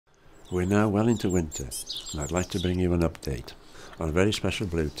We're now well into winter, and I'd like to bring you an update on a very special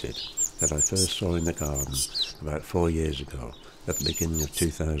blue tit that I first saw in the garden about 4 years ago at the beginning of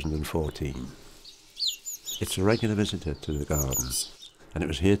 2014. It's a regular visitor to the garden, and it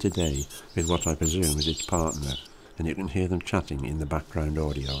was here today with what I presume is its partner, and you can hear them chatting in the background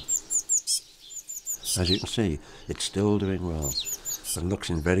audio. As you can see, it's still doing well and looks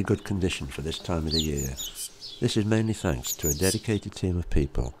in very good condition for this time of the year. This is mainly thanks to a dedicated team of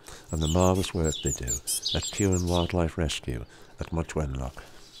people and the marvellous work they do at Cuan Wildlife Rescue at Cuan.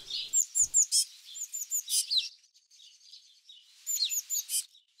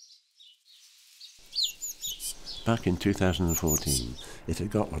 Back in 2014, it had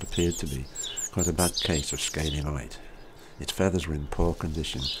got what appeared to be quite a bad case of scaly mite. Its feathers were in poor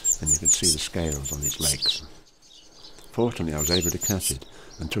condition and you could see the scales on its legs. Fortunately, I was able to catch it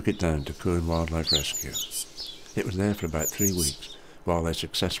and took it down to Cuan Wildlife Rescue. It was there for about 3 weeks while they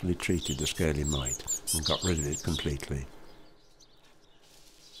successfully treated the scaly mite and got rid of it completely.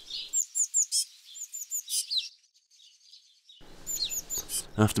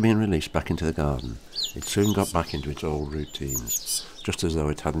 After being released back into the garden, it soon got back into its old routines, just as though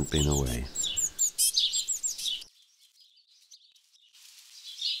it hadn't been away.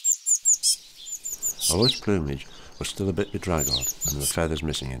 Although its plumage was still a bit bedraggled and there were feathers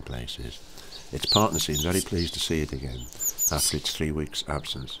missing in places, its partner seemed very pleased to see it again after its 3 weeks'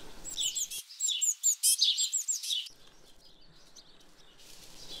 absence.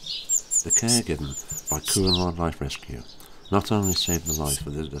 The care given by Cuan Wildlife Rescue not only saved the life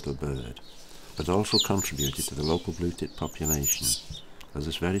of this little bird, but also contributed to the local blue tit population, as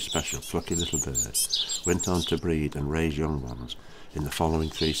this very special plucky little bird went on to breed and raise young ones in the following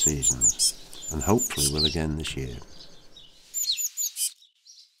 3 seasons, and hopefully will again this year.